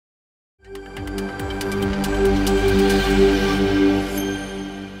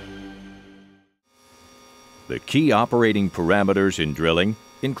key operating parameters in drilling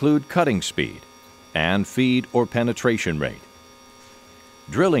include cutting speed and feed or penetration rate.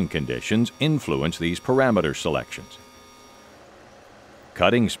 Drilling conditions influence these parameter selections.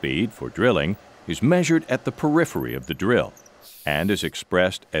 Cutting speed for drilling is measured at the periphery of the drill and is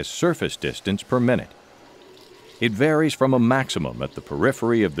expressed as surface distance per minute. It varies from a maximum at the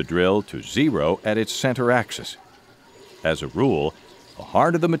periphery of the drill to 0 at its center axis. As a rule, the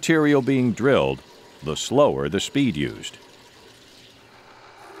harder the material being drilled, the slower the speed used.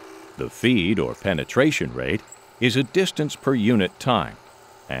 The feed or penetration rate is a distance per unit time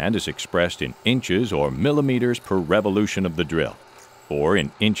and is expressed in inches or millimeters per revolution of the drill, or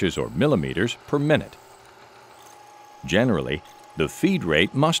in inches or millimeters per minute. Generally, the feed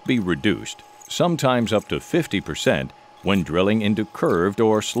rate must be reduced, sometimes up to 50%, when drilling into curved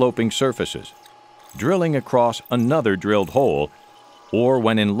or sloping surfaces, drilling across another drilled hole, or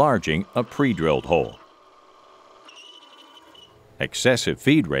when enlarging a pre-drilled hole. Excessive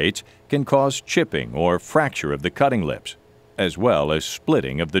feed rates can cause chipping or fracture of the cutting lips, as well as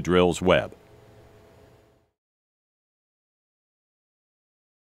splitting of the drill's web.